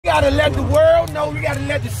gotta let the world know, we gotta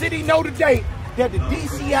let the city know today that the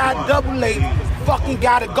DCIAA fucking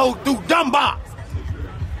gotta go through Dunbar.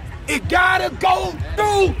 It gotta go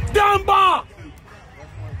through Dunbar.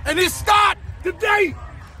 And it start today.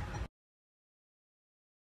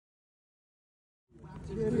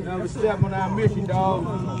 Another step on our mission, dog.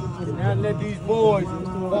 Now let these boys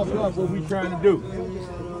fuck up what we trying to do.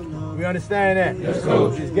 We understand that? Yes,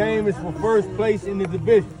 Coach. This game is for first place in the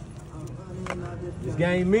division. This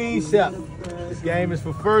game means something. This game is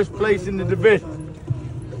for first place in the division.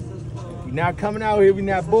 We're not coming out here, we're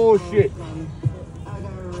not bullshit.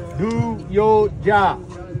 Do your job.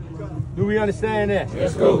 Do we understand that?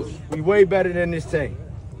 Yes, Coach. We way better than this team.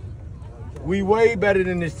 We way better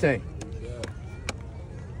than this team.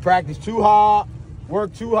 Practice too hard,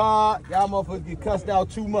 work too hard, y'all motherfuckers get cussed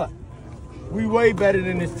out too much. We way better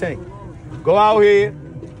than this team. Go out here,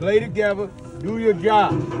 play together, do your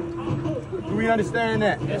job. Do we understand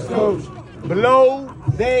that? Yes, Coach. Blow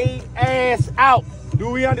they ass out. Do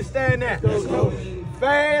we understand that? Yes, Coach.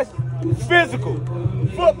 Fast, physical,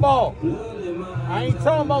 football. I ain't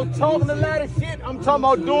talking about talking a lot of shit. I'm talking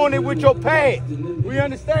about doing it with your pads. We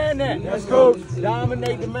understand that? Yes, Coach.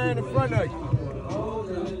 Dominate the man in front of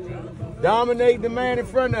you. Dominate the man in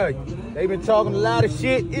front of you. They've been talking a lot of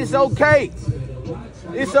shit. It's okay.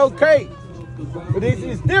 It's okay. But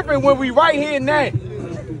it's different when we right here now.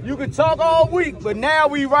 You can talk all week, but now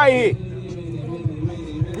we right here.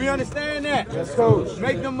 We understand that? Yes, Coach.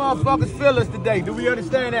 Make them motherfuckers feel us today. Do we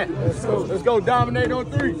understand that? Yes, Coach. Let's go dominate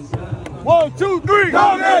on 3. 1, 2, 3,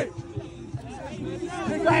 dominate!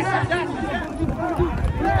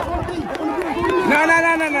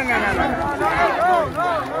 No.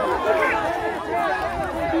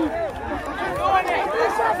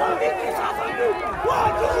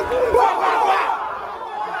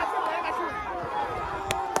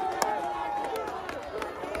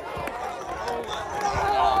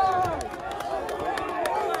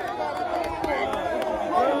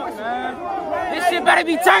 This shit better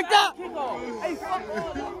be turned up.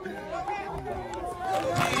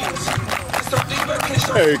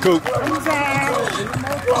 Hey, Coach.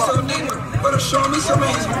 Better show me some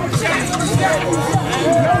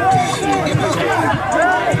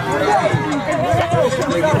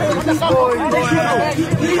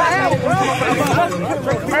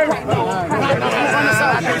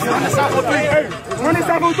Run this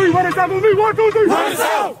out on 3, run this out on 3, 1, 2, 3. Run this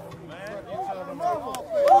out!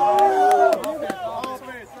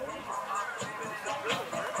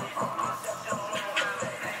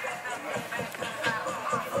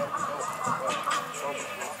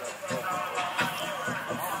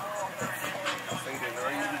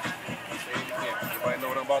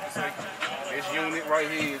 This unit right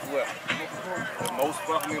here is what? The most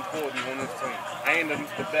fucking important on this team. And the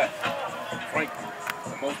best. Frankly.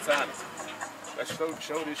 The most talented. Let's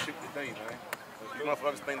show this shit today, man. These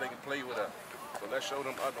motherfuckers think they can play with us. So let's show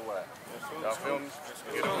them otherwise. Y'all feel me?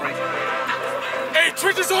 Get a break. Hey,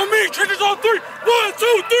 trenches on me! Trenches on 3! 1,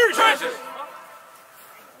 2, 3! Trenches!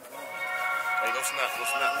 Hey, go snap, go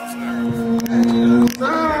snap, go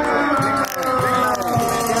snap.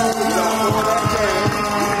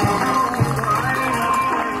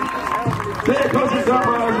 There coaches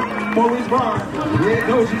are Maurice Barnes. There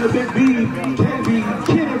coaches the Big B, Can be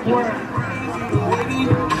Kenneth Brown.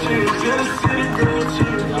 Just sit girl,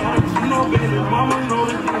 you know, baby, mama know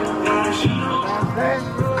that she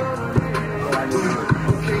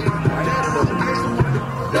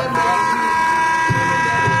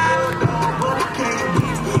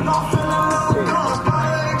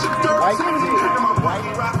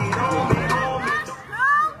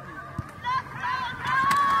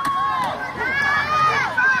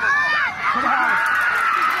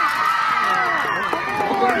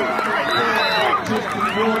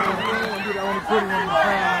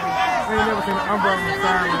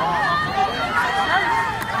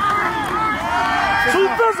Too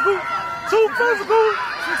physical! Too physical!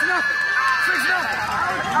 6-0. 6-0.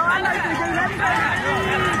 Oh, I know you can do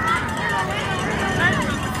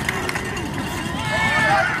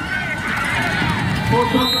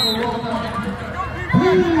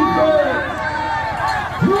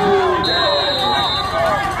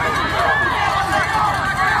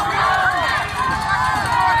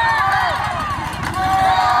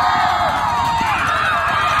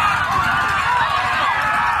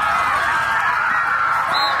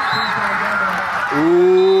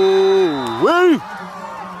Ooh, wait!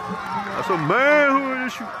 That's a manhood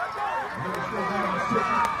issue.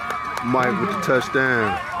 Mike with the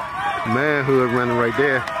touchdown. Manhood running right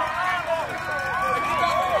there.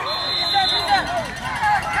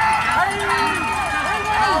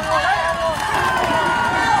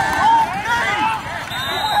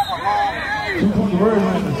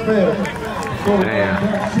 Damn.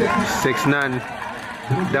 6-0.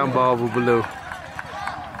 Dunbar over Ballou.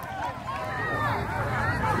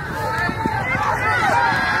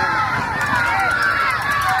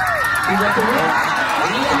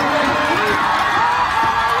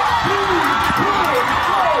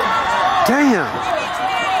 Damn!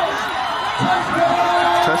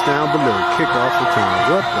 Touchdown Ballou. Kickoff return.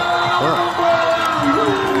 What the fuck?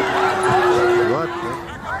 What the?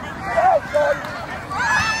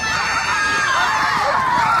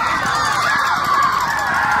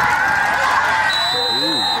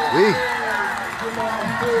 Ooh-wee.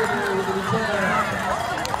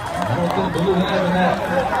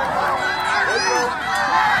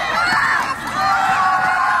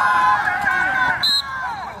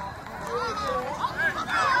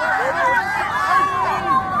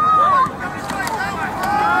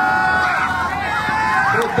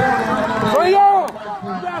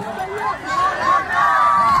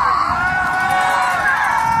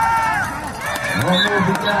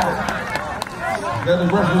 Let the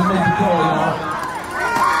referee make the call, y'all.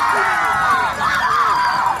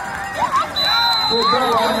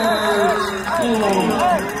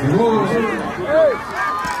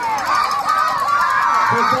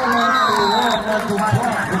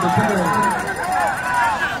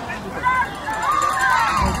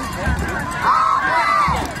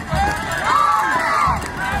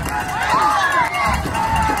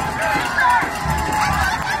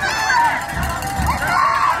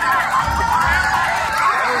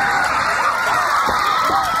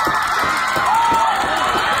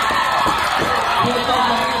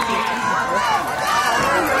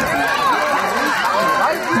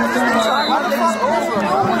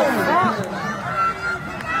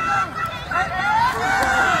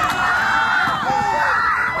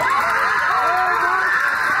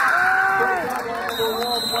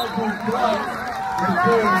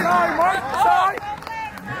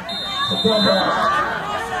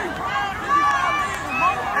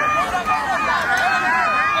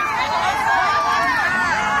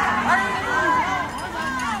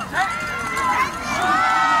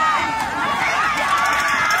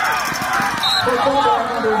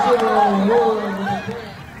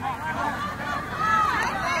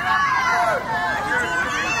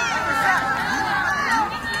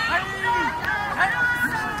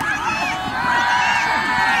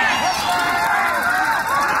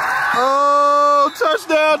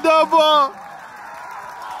 Touchdown, Dunbar.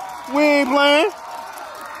 We ain't playing.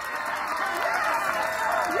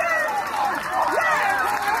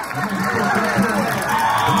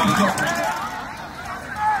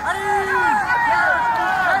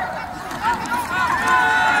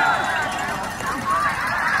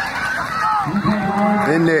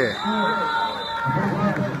 In there.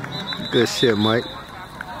 Good shit, Mike.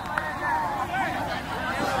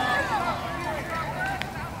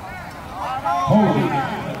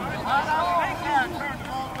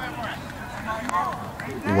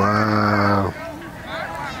 Wow.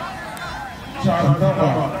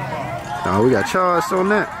 Oh, we got charged on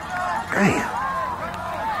that. Damn.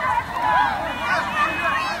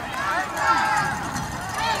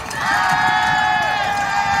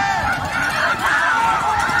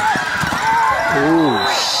 Oh,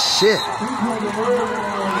 shit.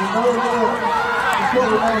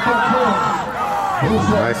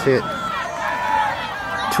 Nice hit.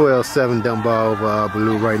 12-7 Dunbar over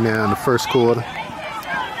Ballou right now in the first quarter.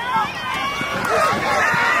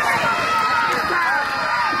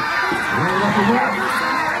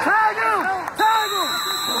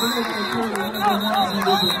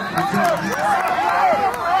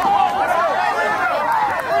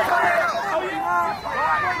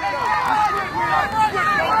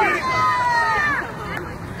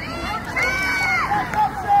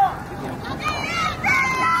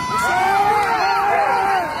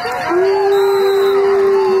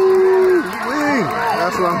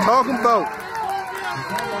 That's what I'm talking about.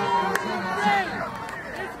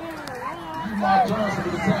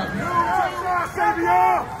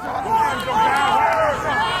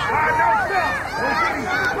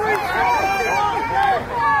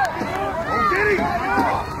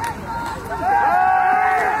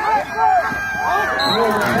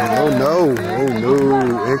 Oh no, oh no,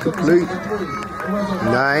 incomplete.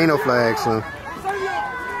 Nah, ain't no flag, son.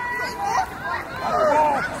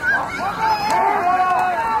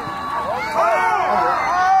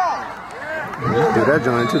 Dude, that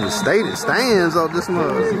joint to the stands off this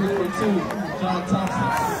mug.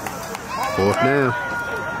 Fourth down.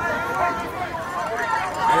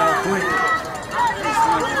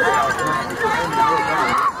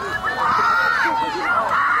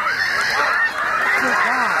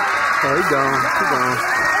 Oh, he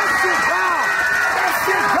gone.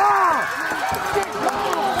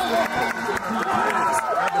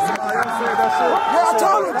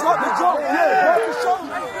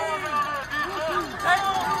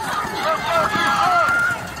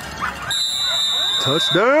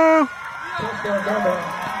 Touchdown.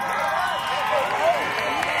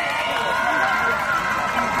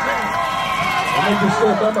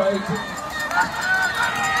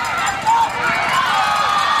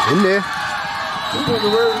 In there.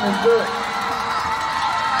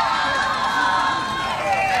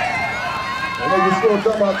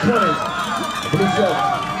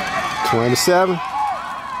 27.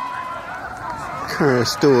 Current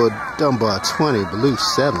score Dunbar 20, Ballou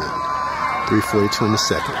 7. 3:42 in the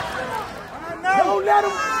second. Don't let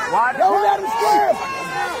him. Don't let him square.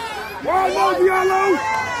 Wide open, yellow.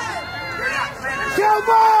 Kill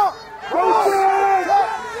ball.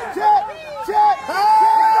 Check.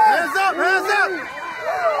 Hands up, hands up.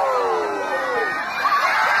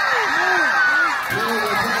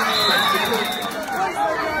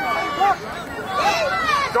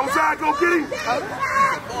 Don't try, go get him.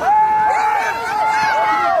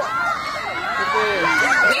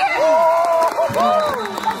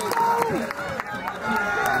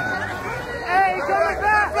 Hey, coming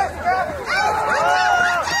back.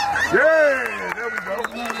 Yeah, there we go.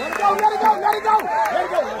 Let it go.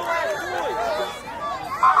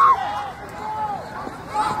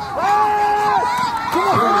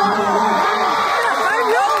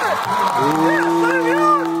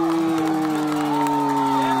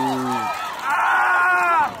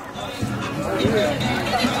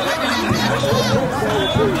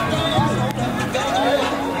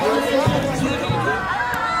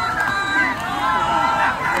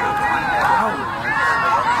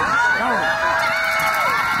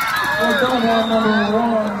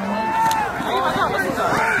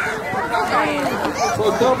 So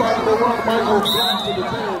Dunbar number 1 might go down to the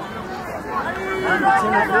field.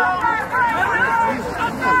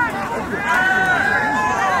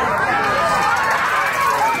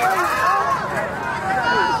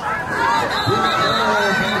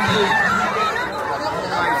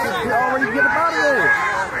 Already get him out of there.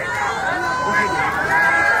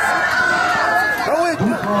 Go in.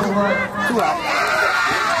 2 out.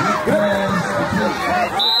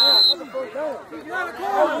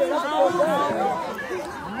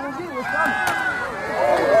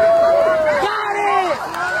 Got it!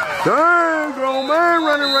 Dang, grown man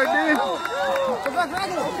running right there.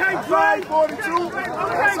 Okay, Trey. 42. Okay,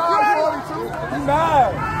 Trey. 42. Nah.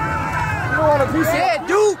 You don't want a piece of it,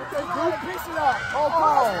 dude. Piece it up. Oh,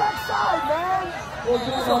 backside, man. What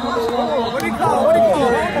do you call it?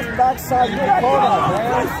 That's backside. You don't call that, man.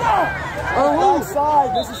 Backside.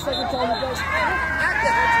 This is second time he does.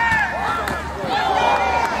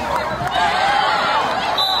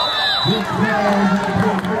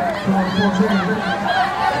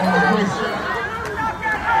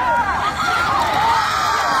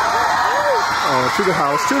 Oh, to the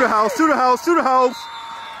house, to the house, to the house, to the house.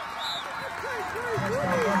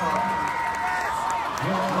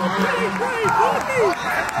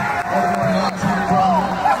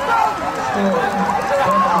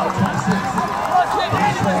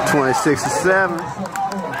 $26-7.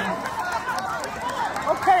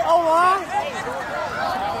 Okay, O-line.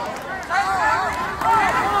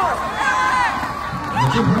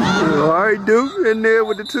 All right, Duke in there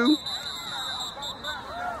with the 2.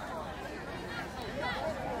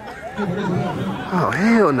 Oh,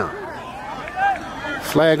 hell no.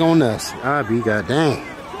 Flag on us. I be goddamn.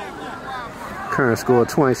 Current score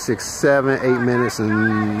 26-7, 8 minutes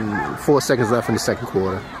and 4 seconds left in the second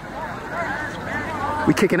quarter.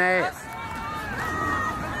 We kicking ass.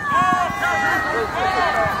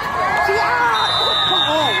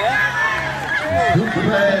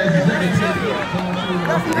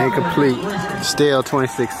 Incomplete. Still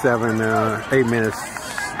 26-7, 8 minutes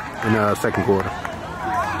in the second quarter.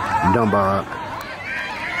 Dunbar.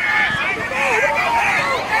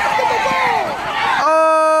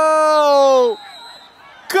 Oh!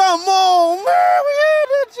 Come on, man! We had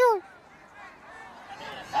that joke.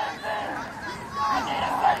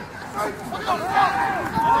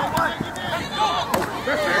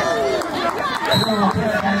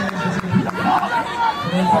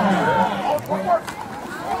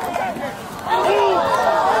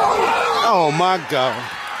 Oh my God.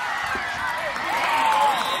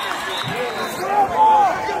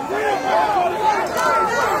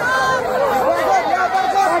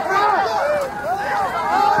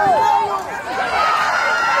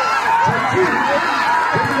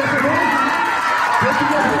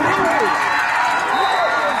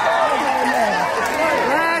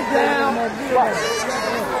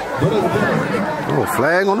 Oh,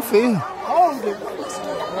 flag on the field.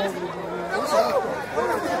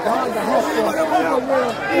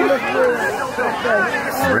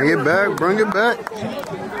 Bring it back, bring it back.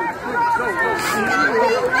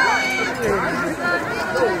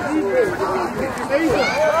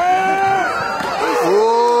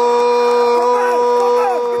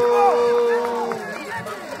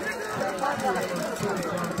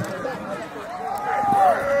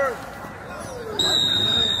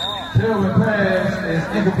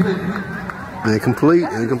 Incomplete,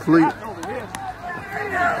 incomplete.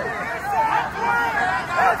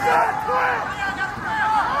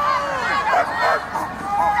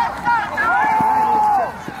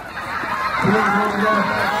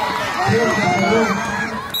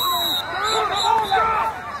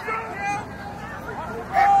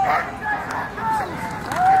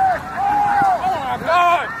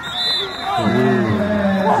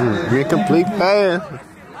 Incomplete pass.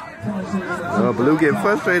 Oh, Ballou getting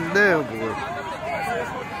frustrated there, boy.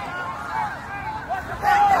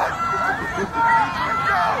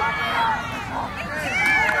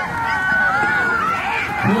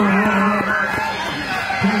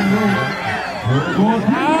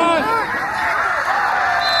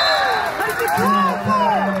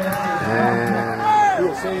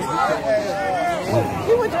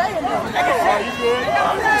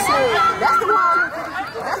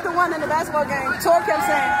 That's the one in the basketball game. Tor kept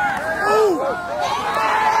saying, "Ooh."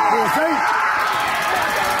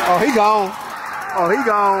 Oh, he gone. Oh, he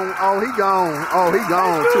gone. Oh, he gone. Oh, he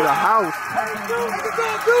gone to the house.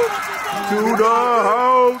 To the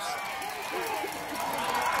house.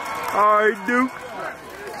 All right, Duke.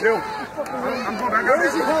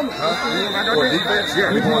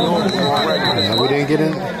 We didn't get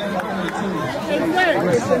in.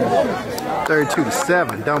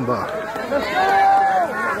 32-7, Dunbar.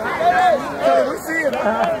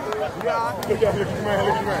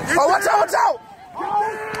 Oh, watch out, watch out!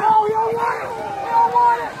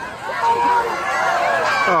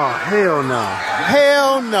 Oh, hell no.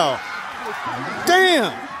 Hell no.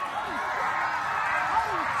 Damn.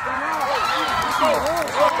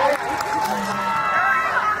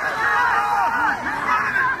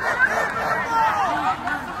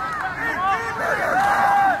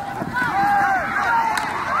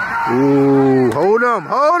 Ooh, hold him,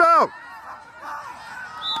 hold him.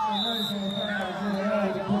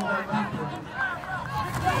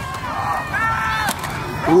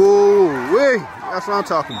 Ooh, wait, that's what I'm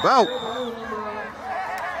talking about.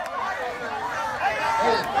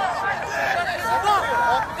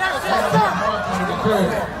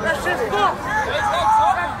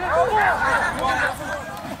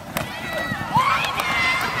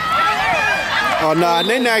 Oh, nah,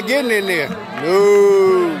 they're not getting in there.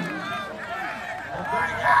 No.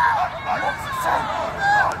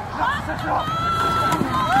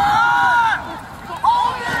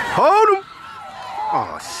 Hold him.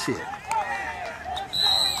 Oh, shit.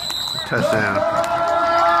 Touchdown.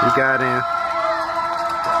 He got in.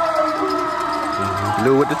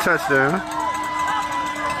 Ballou with the touchdown.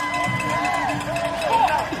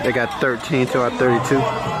 They got 13 to our 32.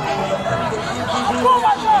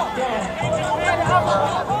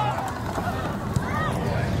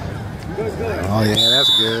 Oh, yeah,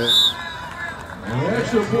 that's good.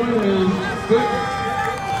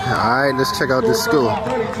 All right, let's check out this school.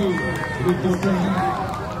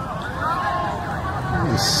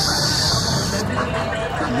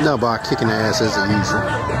 Dunbar kicking their ass as usual.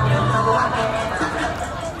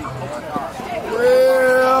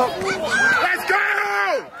 Let's go!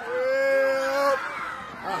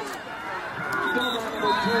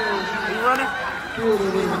 You running?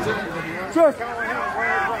 Sure.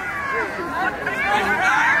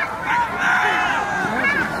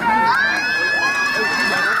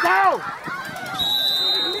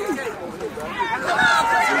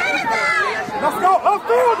 Let's go! Up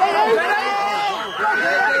field, Day-Day!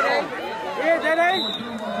 Yeah, Day-Day!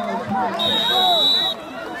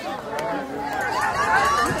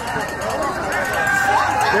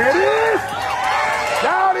 There it is!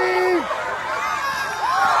 Dowdy!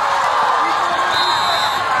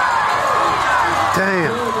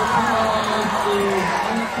 Damn.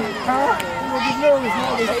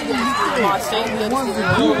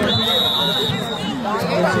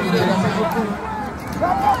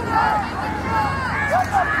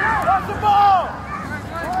 That's the ball!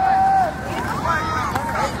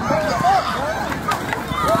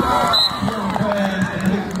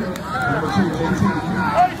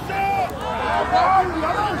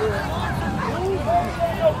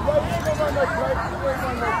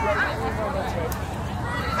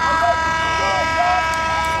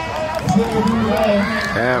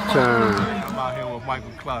 Halftime. I'm out here with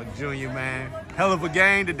Michael Clark Jr., man. Hell of a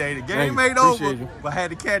game today. The game Thank ain't you. over, You. but I had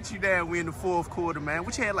to catch you down. We in the fourth quarter, man.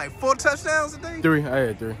 What you had, like 4 touchdowns today? 3. I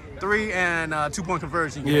had 3. 3 and 2-point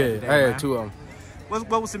conversion. Yeah, today, I had man. 2 of them.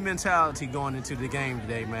 What was the mentality going into the game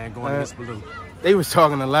today, man? Going against Ballou. They was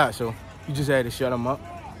talking a lot, so you just had to shut them up.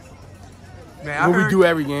 Man, What we do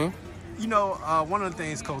every game. You know, one of the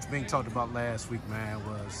things Coach Bink talked about last week, man,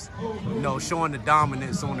 was, you know, showing the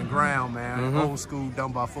dominance on the ground, man. Old school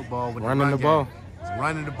Dunbar football with Running the the ball.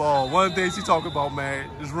 Running the ball. One of the things he talked about, man,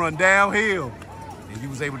 is run downhill. And you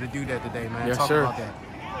was able to do that today, man. Yes, Talk sir. about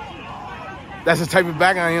that. That's the type of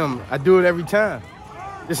back I am. I do it every time.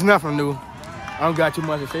 It's nothing new. I don't got too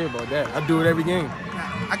much to say about that. I do it every game.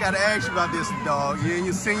 I got to ask you about this, dog. You're in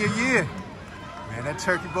your senior year. Man, that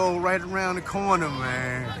Turkey Bowl right around the corner,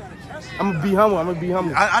 man. I'm going to be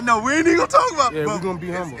humble. I know. We ain't even going to talk about it. Yeah, we're going to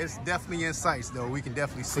be humble. It's definitely in sights, though. We can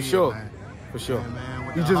definitely see For sure. it, man. For sure. Yeah, man,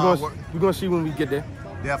 with We're the hard going work. to see when we get there.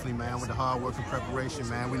 Definitely, man, with the hard work and preparation,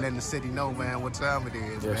 man. We letting the city know, man, what time it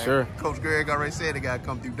is, Yes, man. sir. Coach Greg already said they got to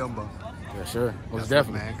come through Dunbar. Yes, sir. Most That's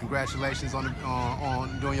definitely. man. Congratulations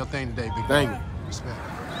on doing your thing today, big Thank guy. you. Respect.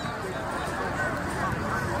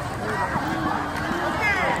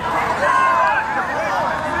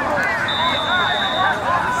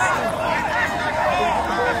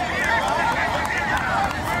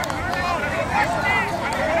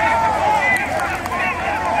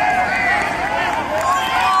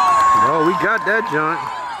 Oh, we got that joint.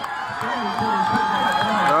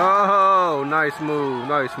 Oh, nice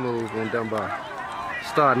move on Dunbar.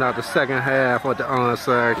 Starting out the second half with the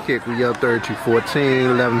onside kick. We up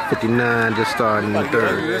 32-14, 11:59, just starting the third.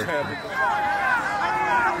 All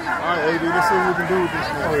right, AD, let's see what we can do with this.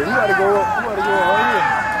 Oh, yeah, you gotta go up. You gotta go up right here.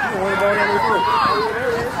 You don't want to ball down there through.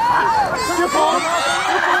 Skip on.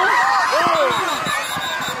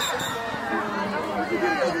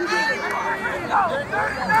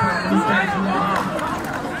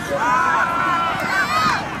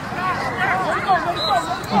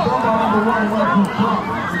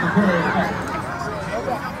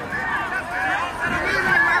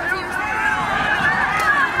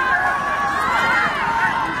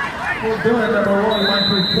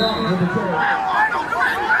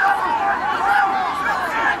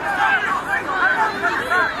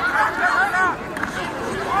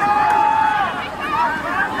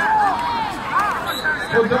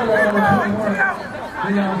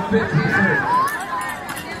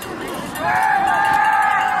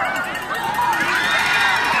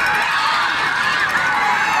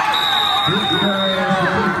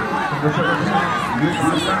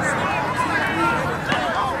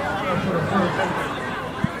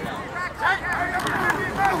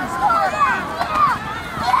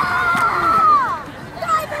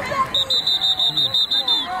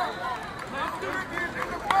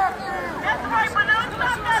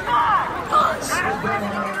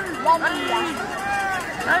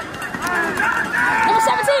 Number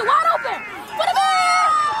 17, wide open. Put him in.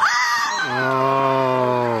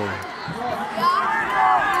 Oh.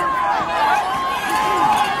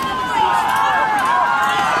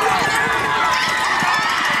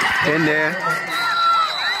 In there.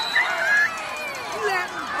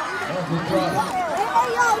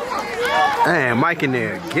 Man, Mike in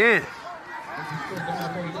there again.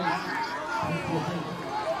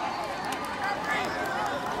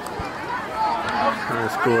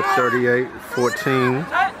 Score 38-14.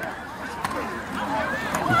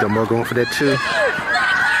 Dunbar going for that too.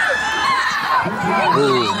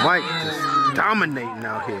 Ooh, Mike just dominating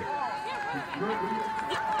out here.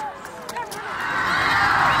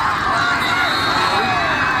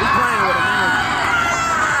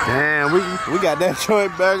 Damn, we got that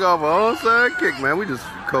joint back off an onside kick, man. We just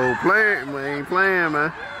cold playing. We ain't playing,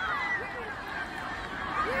 man.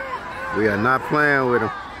 We are not playing with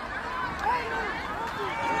him.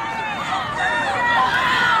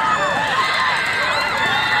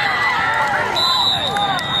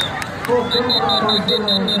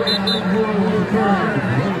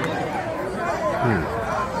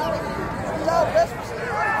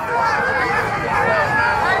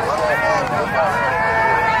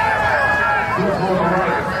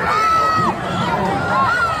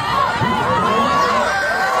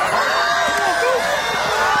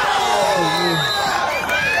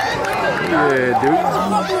 Yeah,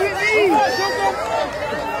 dude.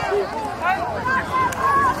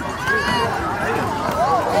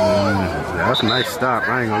 That's a nice stop.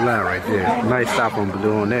 I ain't gonna lie right there. Nice stop on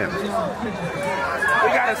Ballou on that. We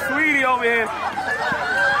got a sweetie over here.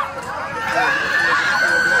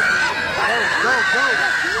 Go, go,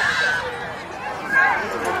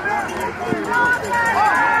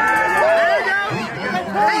 go.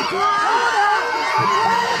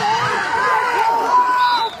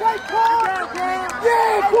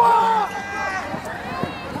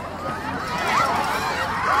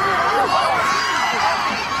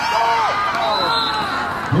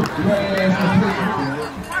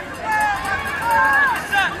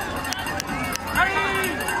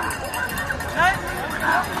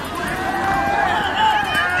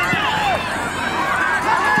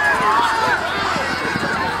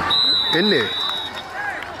 In there.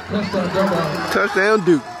 Touchdown,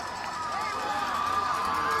 Duke.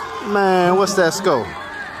 Man, what's that score?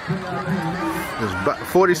 It's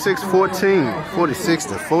 46-14.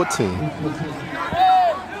 46-14.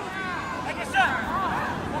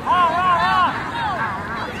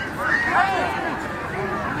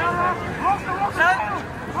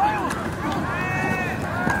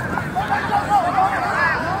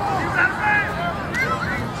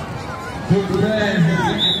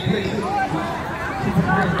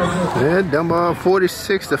 Yeah, Dunbar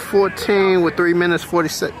 46-14 with 3 minutes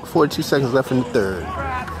 42 seconds left in the third.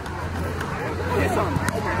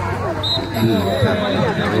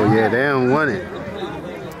 Oh yeah, they don't want it.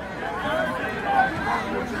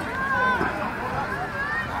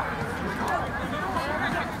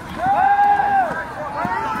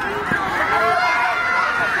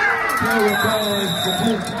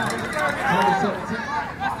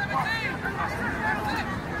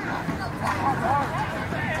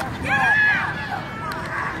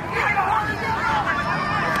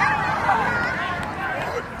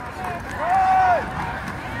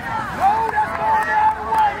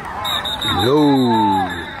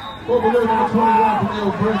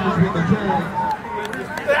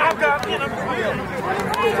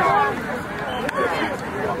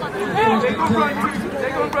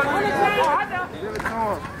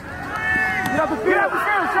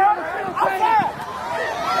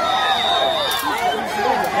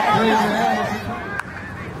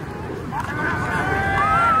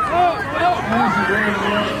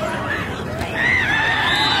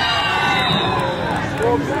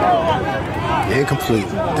 Incomplete.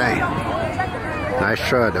 Damn. Nice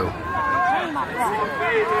try though.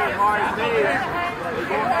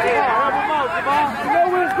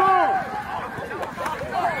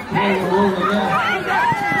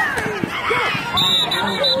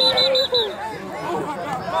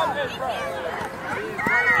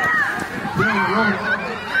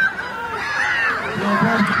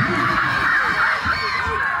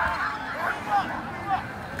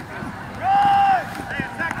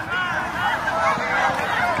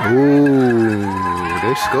 Ooh,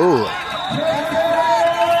 they scored.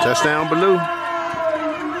 Touchdown, Ballou.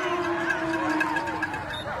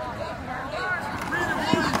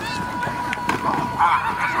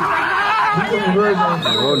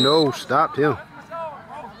 Oh no, stopped him.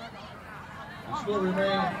 The score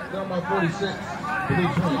remains down by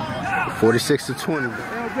 46 to 20.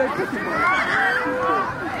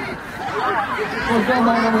 46-20. Down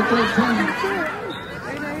by number 13.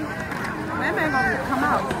 That man gonna come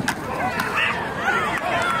out.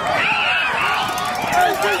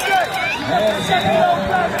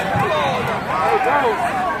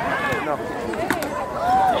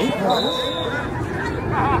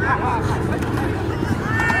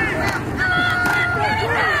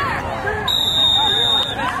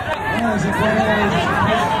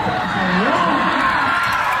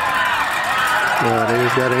 They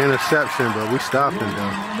just got an interception, but we stopped him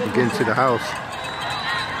though. We're getting to the house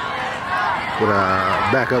with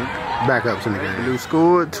backups in the game. Ballou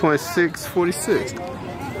scored 26-46.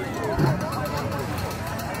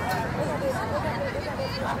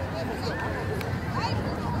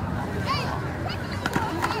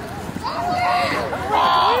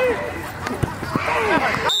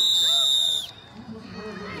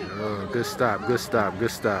 Oh, good stop, good stop,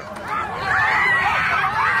 good stop.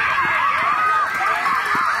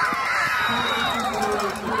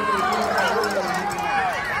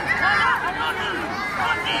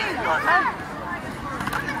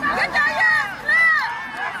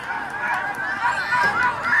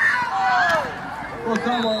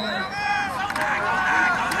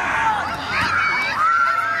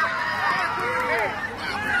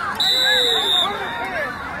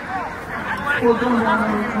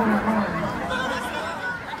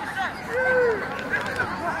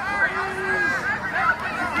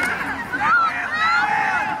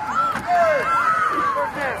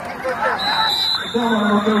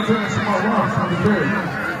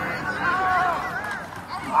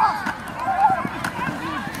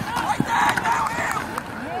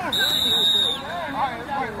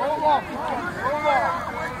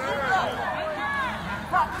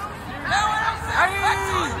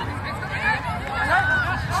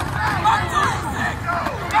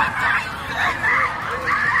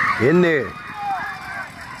 In there.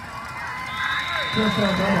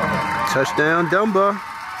 Touchdown, Dunbar.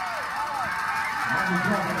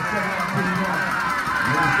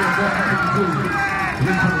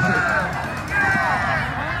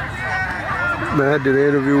 Man, I did an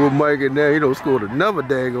interview with Mike and now he don't scored another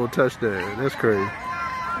daggone touchdown. That's crazy.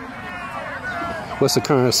 What's the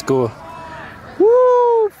current score?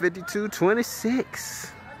 Woo!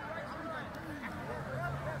 52-26.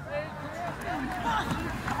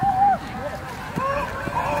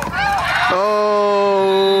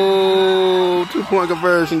 Oh, 2-point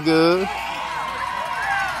conversion, good.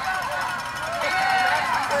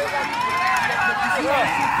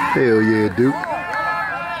 Hell yeah, Duke.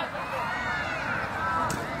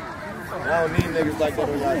 I don't need niggas like that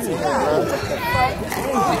on your team, bro.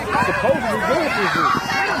 Supposedly good for you.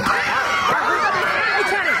 They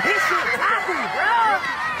trying to hit shit happy, bro.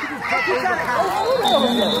 You trying to go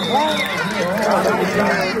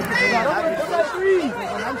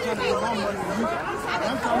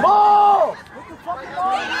ball! What the fuck is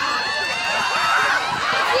ball?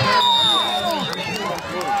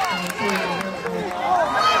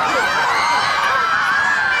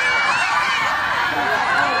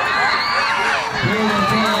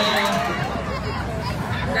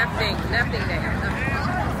 Nothing there.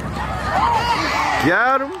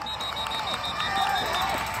 Got him.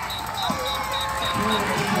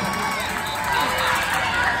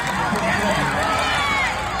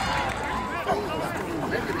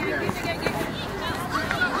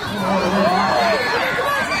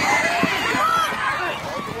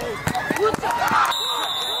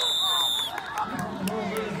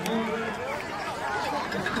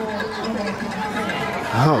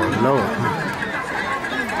 Oh, Lord.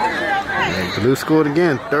 Ballou scored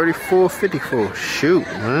again, 34-54. Shoot,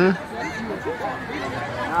 man.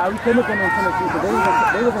 We couldn't have been on Tennessee, but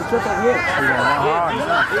they was in trip over here.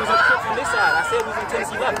 They was on trip from this side. I said we was in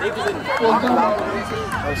Tennessee left. They was in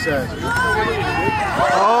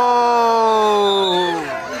Oh!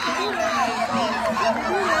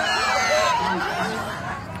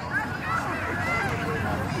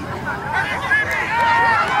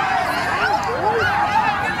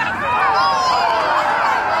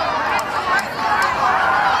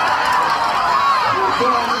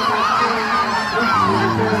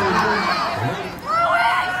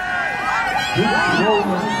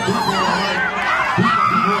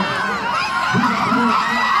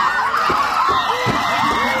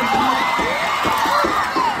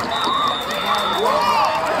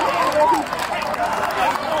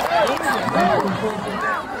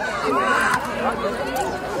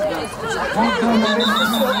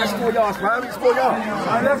 Let's 4 yards, man. Let's 4 yards. All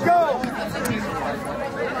right, let's go.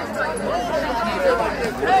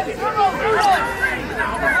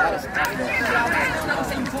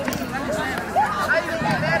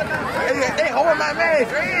 Hey, hold my man,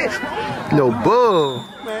 Chris. No bull.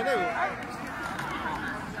 Man,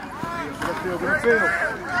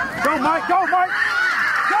 go, Mike. Go, Mike. Go, Mike.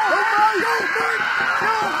 Go, Mike.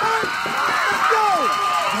 Go, Mike. Let's go.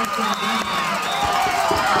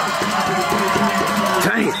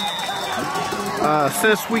 Dang.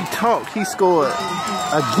 Since we talked, he scored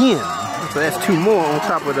again. So that's 2 more on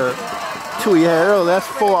top of the 2 he had earlier. That's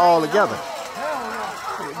 4 all together.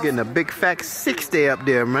 Getting a big fat 60 up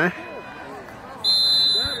there, man.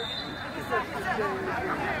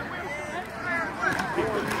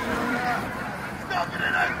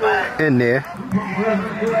 In there.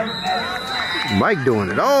 Mike doing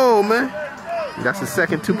it. Oh, man. That's the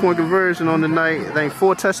second 2-point conversion on the night. I think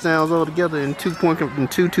 4 touchdowns altogether and 2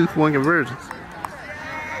 2-point conversions.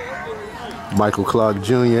 Michael Clark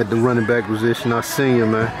Jr. at the running back position, our senior,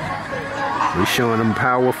 man. We showing them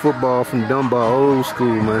power football from Dunbar, old school,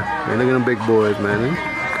 man. And look at them big boys, man. They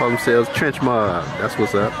call themselves Trench Mob. That's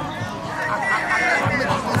what's up.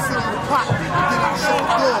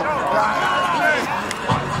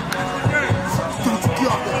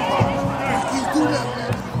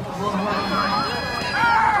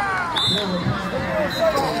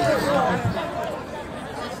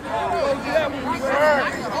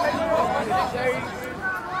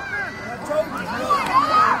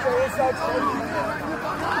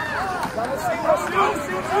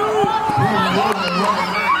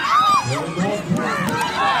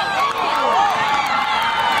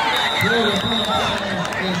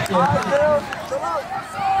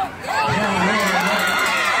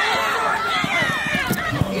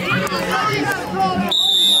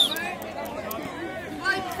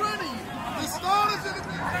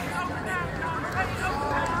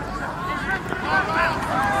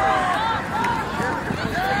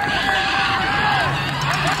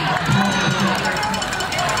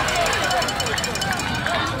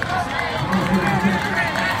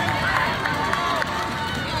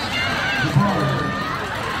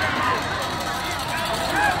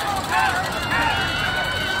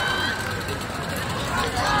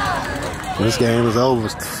 This game is over.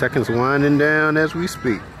 Seconds winding down as we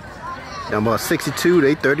speak. Down about 62,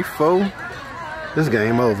 they 34. This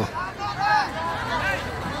game over.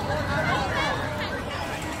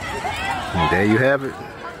 And there you have it.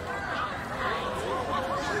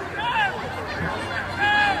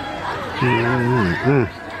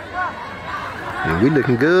 And we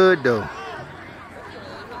looking good though.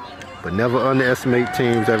 But never underestimate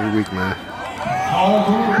teams every week, man.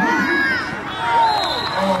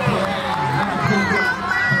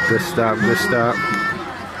 Good stop, good stop.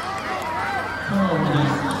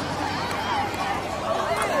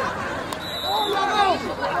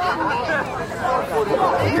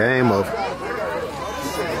 Game over.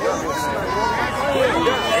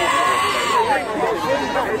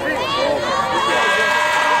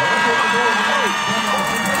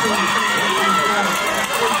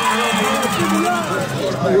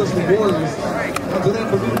 Towards the Warriors. After that,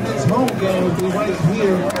 for the next home game will be right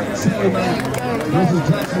here, Saturday versus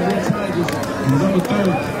Jacksonville Tigers, November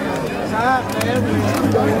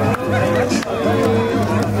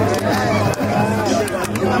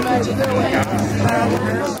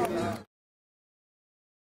 3rd.